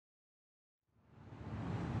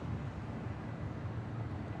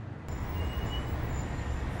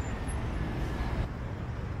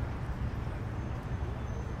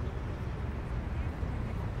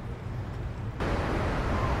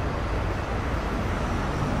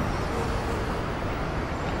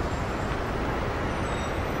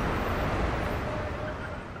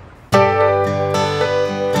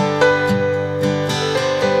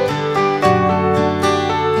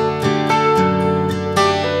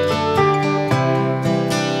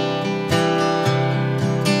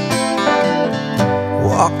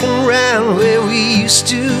walking around where we used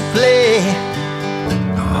to play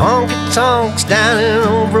honky tonks down in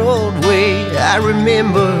on Broadway. I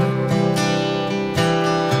remember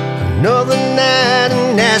another night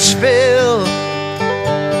in Nashville.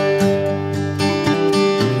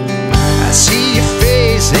 I see your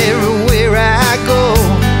face everywhere I go,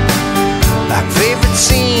 like favorite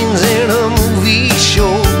scenes in a movie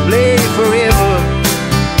show. Play forever,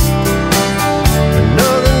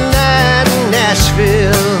 another night in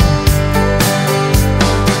Nashville.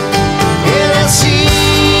 And I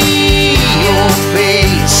see your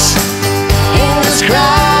face in this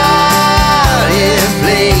crowded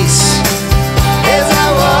place as I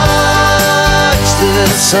watch the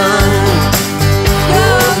sun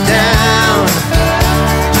go down.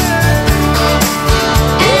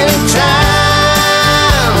 Any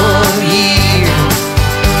time of year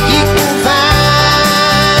you can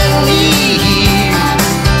find me here,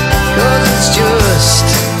 'cause it's just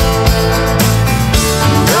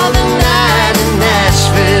another night in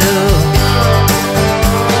Nashville.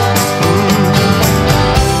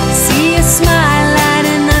 See a smile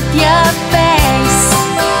lighting up your face,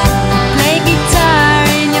 play guitar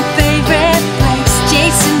in your favorite place,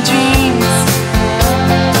 chasing dreams.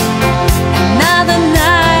 Another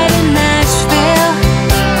night in Nashville,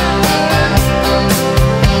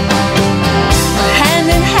 hand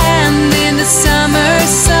in hand in the summer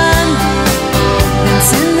sun,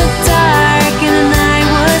 dance in the dark and the night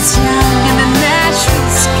was young in the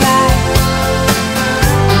Nashville sky.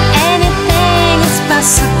 Anything is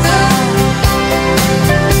possible.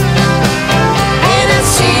 And I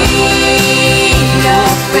see your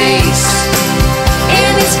face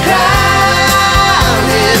in this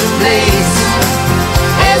crowded place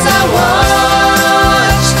as I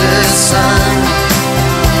watch the sun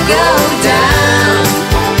go down.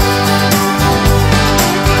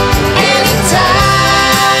 Any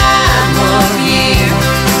time of year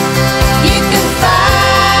you can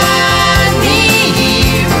find me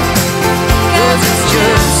here, 'cause it's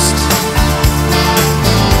just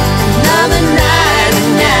another night in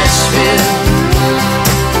Nashville.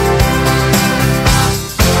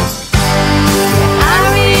 I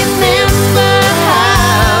remember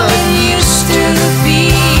how it used to be,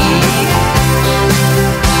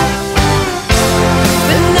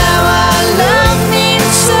 but now our love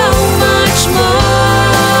means so much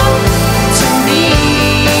more to me.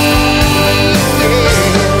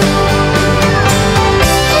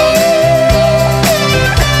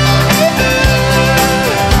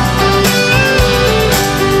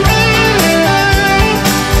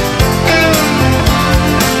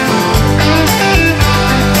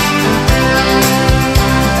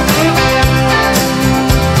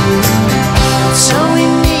 So we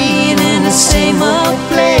meet in the same old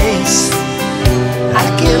place. I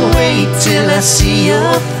can't wait till I see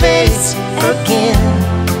your face again.